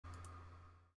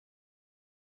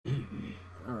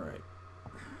Alright.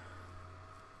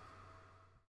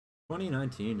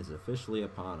 2019 is officially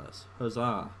upon us.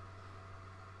 Huzzah!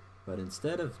 But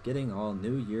instead of getting all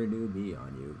new year, new me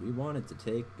on you, we wanted to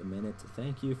take a minute to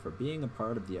thank you for being a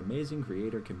part of the amazing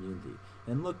creator community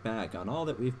and look back on all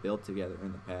that we've built together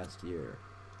in the past year.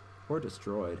 Or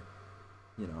destroyed.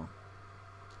 You know,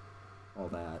 all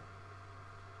that.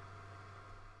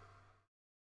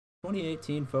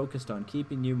 2018 focused on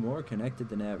keeping you more connected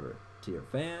than ever. To your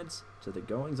fans, to the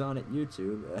goings on at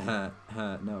YouTube.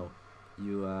 No,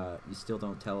 you still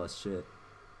don't tell us shit.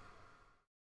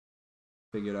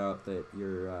 Figured out that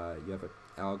you have an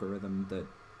algorithm that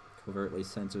covertly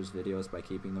censors videos by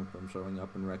keeping them from showing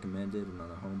up in recommended and on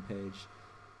the homepage,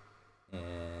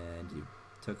 and you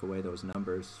took away those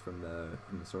numbers from the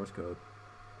source code.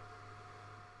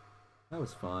 That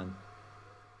was fun.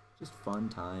 Just fun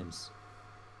times.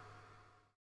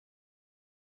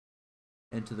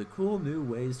 And to the cool new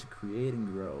ways to create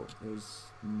and grow. There's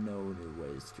no new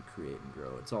ways to create and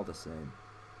grow. It's all the same.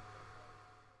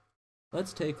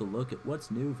 Let's take a look at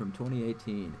what's new from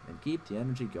 2018 and keep the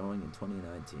energy going in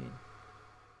 2019.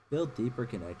 Build deeper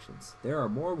connections. There are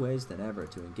more ways than ever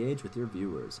to engage with your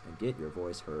viewers and get your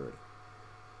voice heard.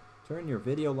 Turn your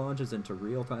video launches into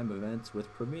real-time events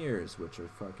with premieres, which are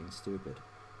fucking stupid.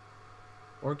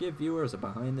 Or give viewers a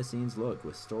behind-the-scenes look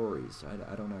with stories.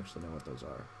 I don't actually know what those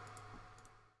are.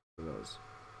 Those.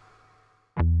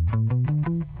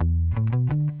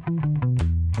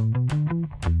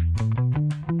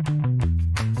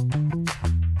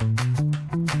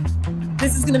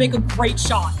 This is gonna make a great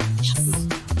shot. Yes.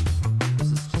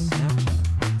 This is just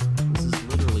Snapchat. This is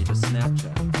literally just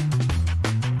Snapchat.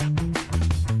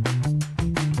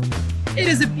 It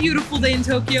is a beautiful day in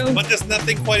Tokyo. But there's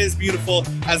nothing quite as beautiful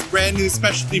as brand new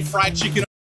specialty fried chicken.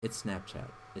 It's Snapchat.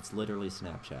 It's literally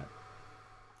Snapchat.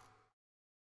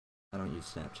 I don't use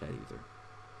Snapchat either.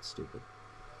 It's stupid.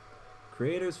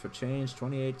 Creators for Change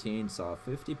 2018 saw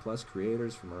 50 plus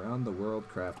creators from around the world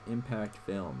craft impact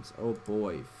films. Oh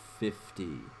boy, 50.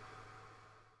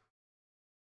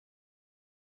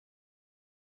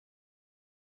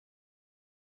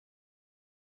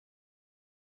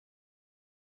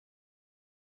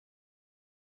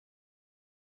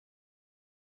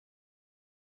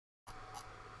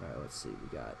 Alright, let's see.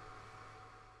 We got...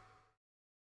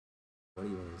 What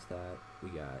even is that? We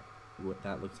got... What,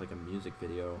 that looks like a music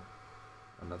video.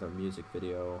 Another music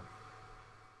video.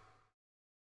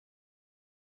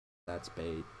 That's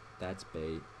bait. That's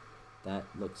bait. That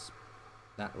looks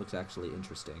actually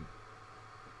interesting.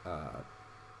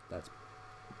 That's...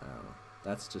 I don't know.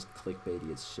 That's just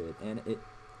clickbaity as shit. And it...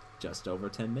 Just over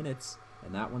 10 minutes.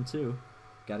 And that one too.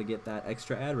 Gotta get that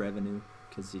extra ad revenue.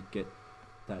 Because you get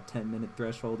that 10-minute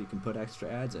threshold, you can put extra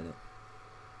ads in it.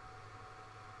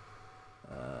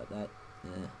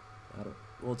 I don't...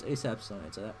 Well, it's ASAP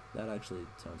Science. That actually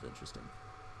sounds interesting.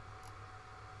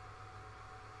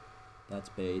 That's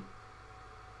bait.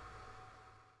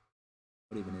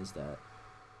 What even is that?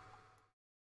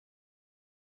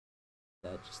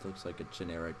 That just looks like a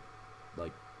generic,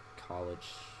 like, college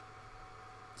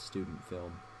student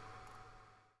film.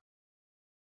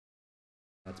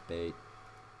 That's bait.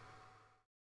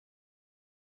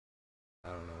 I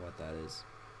don't know what that is.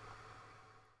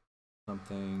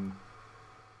 Something...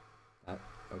 That,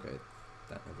 okay,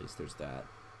 that, at least there's that.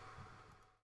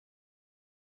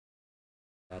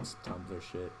 That's Tumblr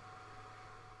shit.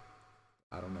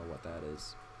 I don't know what that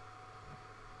is.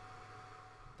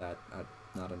 That,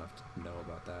 not enough to know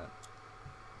about that.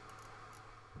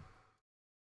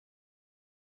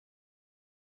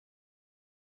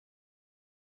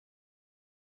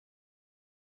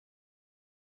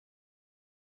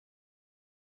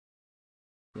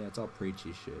 Yeah, it's all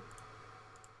preachy shit.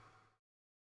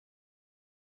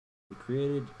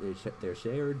 They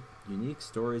shared unique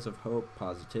stories of hope,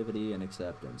 positivity, and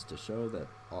acceptance to show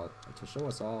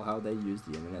us all how they use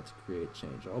the internet to create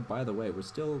change. Oh, by the way, we're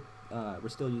still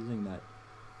using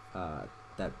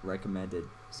that recommended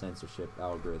censorship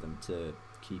algorithm to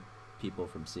keep people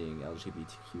from seeing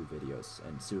LGBTQ videos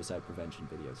and suicide prevention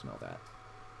videos and all that.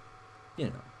 You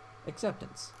know,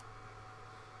 acceptance.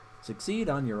 Succeed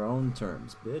on your own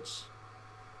terms, bitch.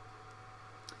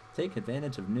 Take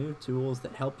advantage of new tools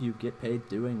that help you get paid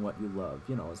doing what you love.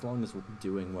 You know, as long as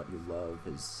doing what you love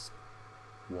is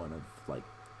one of, like,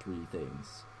 3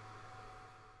 things.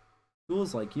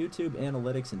 Tools like YouTube,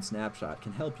 Analytics, and Snapshot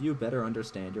can help you better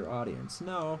understand your audience.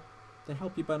 No, they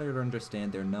help you better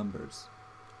understand their numbers.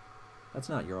 That's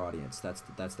not your audience,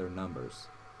 that's their numbers.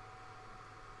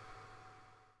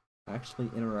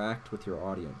 Actually interact with your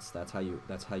audience. That's how you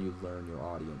learn your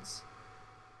audience.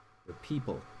 They're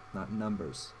people, not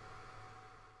numbers.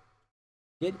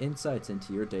 Get insights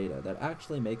into your data that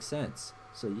actually make sense,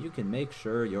 so you can make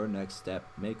sure your next step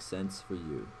makes sense for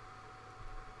you.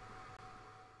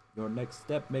 Your next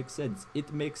step makes sense.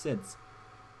 It makes sense.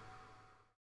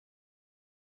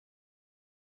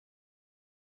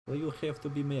 Well, you have to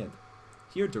be mad.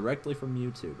 Hear directly from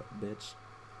YouTube, bitch.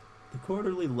 The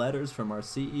quarterly letters from our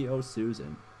CEO,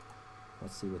 Susan.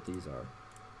 Let's see what these are.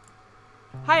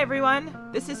 Hi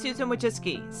everyone, this is Susan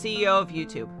Wojcicki, CEO of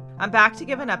YouTube. I'm back to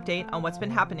give an update on what's been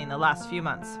happening the last few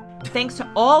months. Thanks to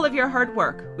all of your hard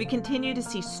work, we continue to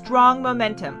see strong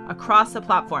momentum across the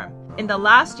platform. In the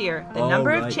last year, the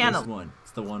number of channels... This one.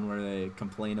 It's the one where they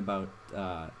complain about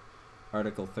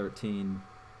Article 13,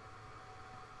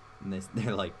 and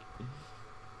they're like,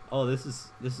 oh, this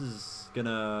is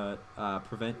gonna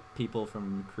prevent people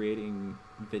from creating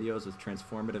videos with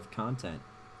transformative content.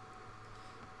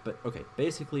 But, okay,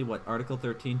 basically what Article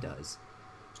 13 does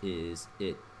is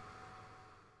it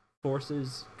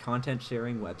forces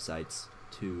content-sharing websites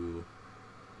to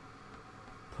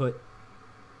put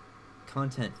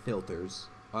content filters,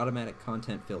 automatic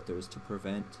content filters, to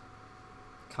prevent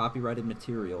copyrighted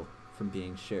material from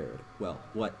being shared. Well,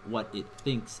 what it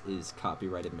thinks is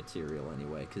copyrighted material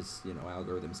anyway, because, you know,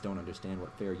 algorithms don't understand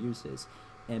what fair use is.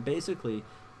 And basically,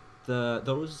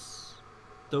 those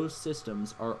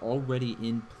systems are already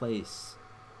in place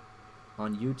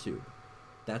on YouTube.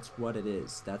 That's what it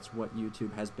is. That's what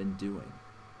YouTube has been doing.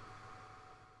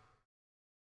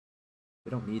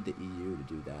 We don't need the EU to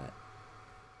do that.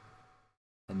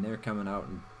 And they're coming out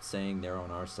and saying they're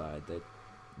on our side.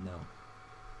 No.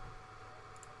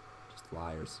 Just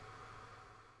liars.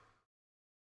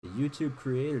 The YouTube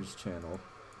Creators Channel.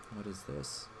 What is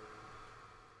this?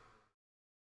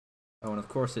 Oh, and of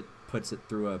course it puts it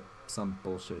through some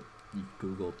bullshit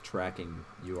Google tracking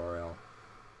URL.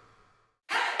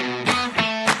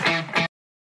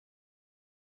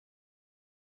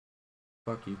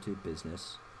 Fuck YouTube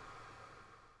business.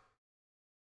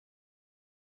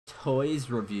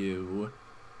 Toys review.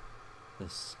 The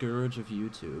scourge of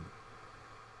YouTube.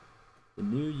 The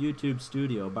new YouTube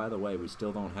Studio, by the way, we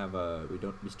still don't have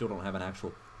an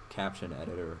actual caption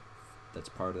editor that's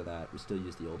part of that. We still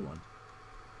use the old one.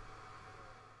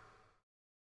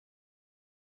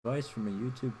 Advice from a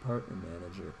YouTube partner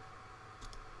manager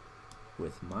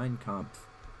with Mein Kampf.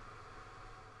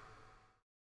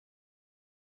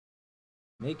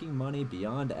 Making money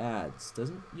beyond ads.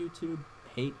 Doesn't YouTube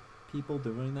hate people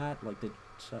doing that? Like, they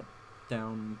shut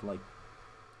down, like,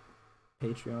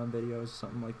 Patreon videos,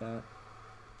 something like that?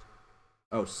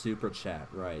 Oh, Super Chat,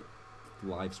 right.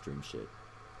 Live stream shit.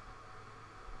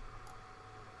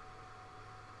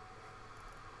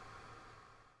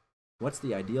 What's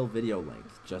the ideal video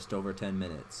length? Just over 10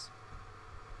 minutes.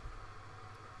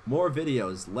 More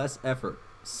videos, less effort,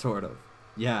 sort of.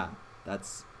 Yeah,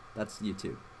 that's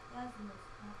YouTube.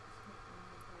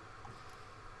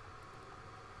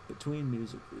 Between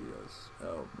music videos.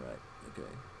 Oh, right. Okay.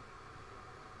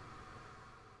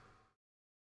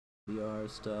 VR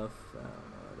stuff. I don't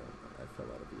know. I fell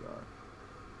out of VR.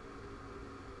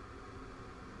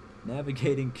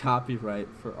 Navigating copyright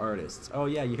for artists. Oh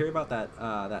yeah, you hear about that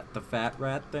the fat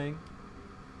rat thing,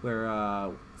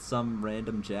 where some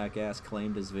random jackass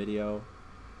claimed his video.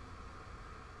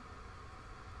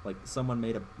 Like someone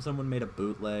made a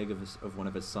bootleg of one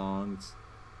of his songs,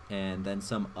 and then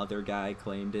some other guy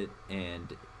claimed it,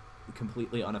 and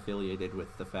completely unaffiliated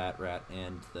with the fat rat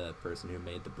and the person who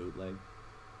made the bootleg.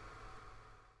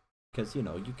 Because, you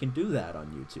know, you can do that on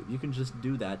YouTube. You can just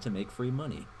do that to make free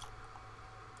money.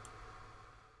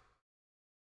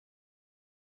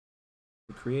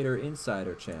 The Creator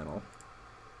Insider channel.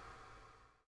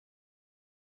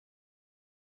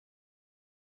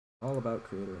 All about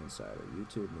Creator Insider.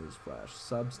 YouTube News Flash.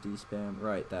 Subs, D-Spam.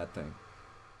 Right, that thing.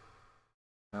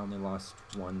 I only lost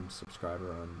one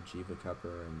subscriber on Jiva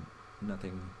Cupper and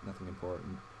nothing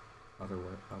important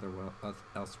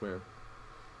elsewhere.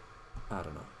 I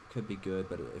don't know. Could be good,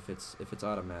 but if it's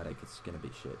automatic, it's gonna be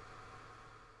shit.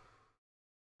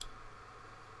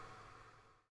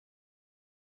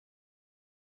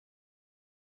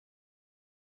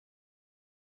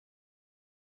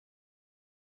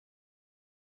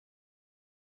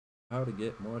 How to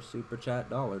get more super chat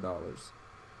dollars.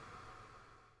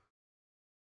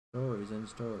 Stories and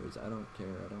stories. I don't care.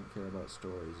 I don't care about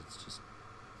stories. It's just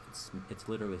it's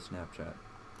literally Snapchat.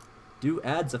 Do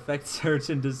ads affect search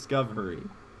and discovery?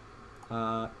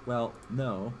 Well,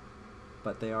 no,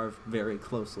 but they are very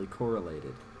closely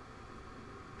correlated.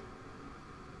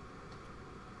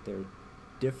 They're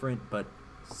different but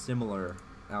similar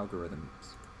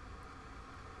algorithms.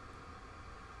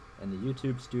 And the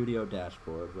YouTube Studio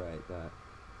dashboard, right, that.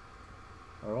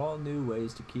 are all new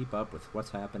ways to keep up with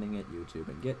what's happening at YouTube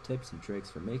and get tips and tricks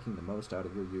for making the most out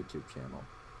of your YouTube channel.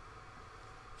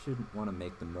 You shouldn't want to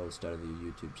make the most out of your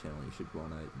YouTube channel. You should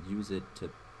want to use it to,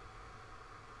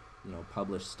 you know,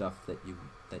 publish stuff that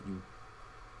you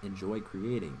enjoy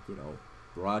creating. You know,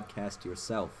 broadcast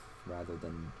yourself rather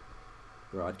than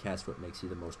broadcast what makes you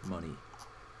the most money.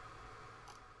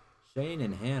 Shane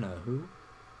and Hannah, who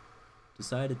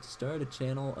decided to start a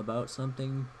channel about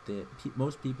something that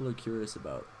most people are curious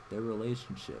about, their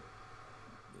relationship.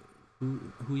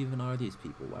 Who even are these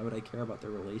people? Why would I care about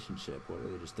their relationship? What, are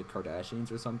they just the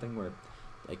Kardashians or something, where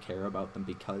I care about them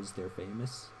because they're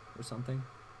famous or something?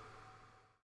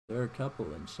 They're a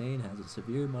couple, and Shane has a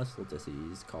severe muscle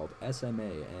disease called SMA,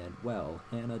 and, well,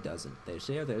 Hannah doesn't. They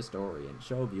share their story and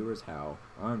show viewers how,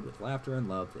 armed with laughter and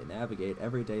love, they navigate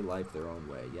everyday life their own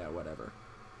way. Yeah, whatever.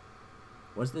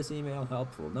 Was this email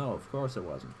helpful? No, of course it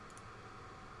wasn't.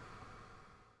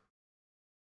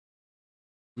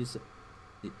 You said...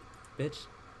 Bitch?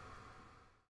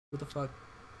 What the fuck?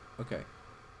 Okay.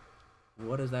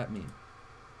 What does that mean?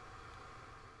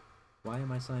 Why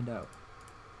am I signed out?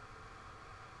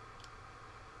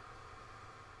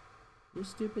 You're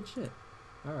stupid shit.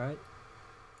 Alright.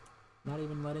 Not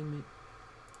even letting me...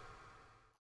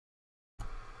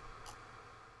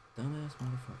 Dumbass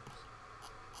motherfuckers.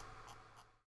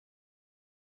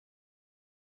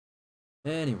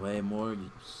 Anyway, more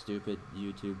stupid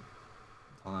YouTube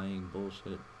lying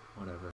bullshit. Whatever.